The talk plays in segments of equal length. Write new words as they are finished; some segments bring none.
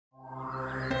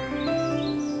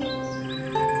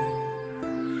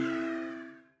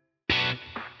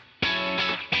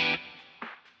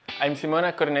I'm Simone.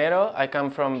 I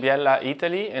come from Biella,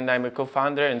 Italy, and I'm a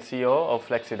co-founder and CEO of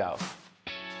FlexiDAO.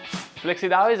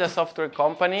 FlexiDAO is a software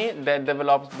company that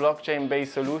develops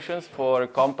blockchain-based solutions for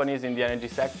companies in the energy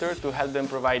sector to help them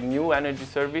provide new energy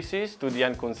services to the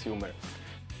end consumer.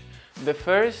 The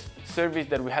first service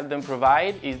that we help them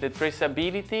provide is the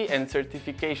traceability and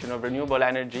certification of renewable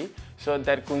energy so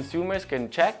that consumers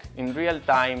can check in real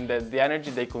time that the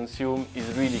energy they consume is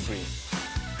really green.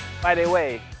 By the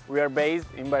way, we are based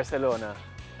in Barcelona,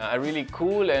 a really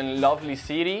cool and lovely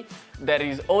city that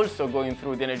is also going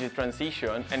through the energy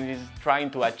transition and is trying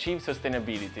to achieve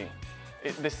sustainability.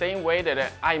 The same way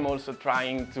that I'm also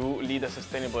trying to lead a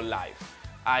sustainable life.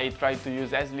 I try to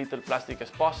use as little plastic as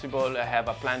possible, I have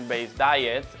a plant-based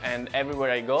diet, and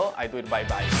everywhere I go, I do it by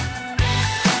bike.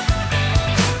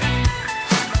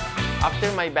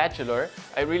 After my bachelor,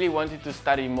 I really wanted to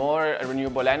study more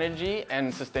renewable energy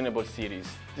and sustainable cities.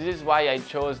 This is why I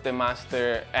chose the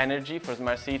Master Energy for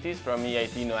Smart Cities from EIT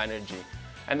InnoEnergy.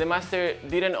 And the Master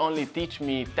didn't only teach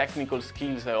me technical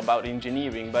skills about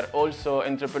engineering, but also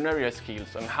entrepreneurial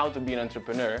skills on how to be an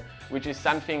entrepreneur, which is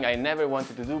something I never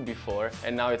wanted to do before,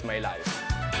 and now it's my life.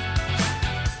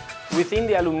 Within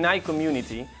the alumni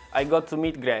community, I got to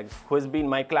meet Greg, who has been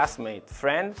my classmate,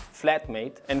 friend,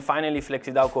 flatmate, and finally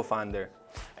FlexiDAO co-founder.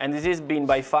 And this has been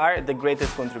by far the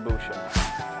greatest contribution.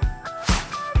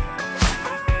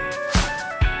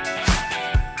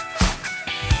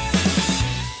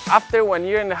 After 1.5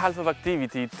 years of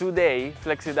activity, today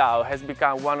FlexiDAO has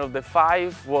become one of the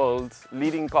 5 world's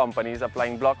leading companies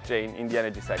applying blockchain in the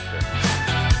energy sector.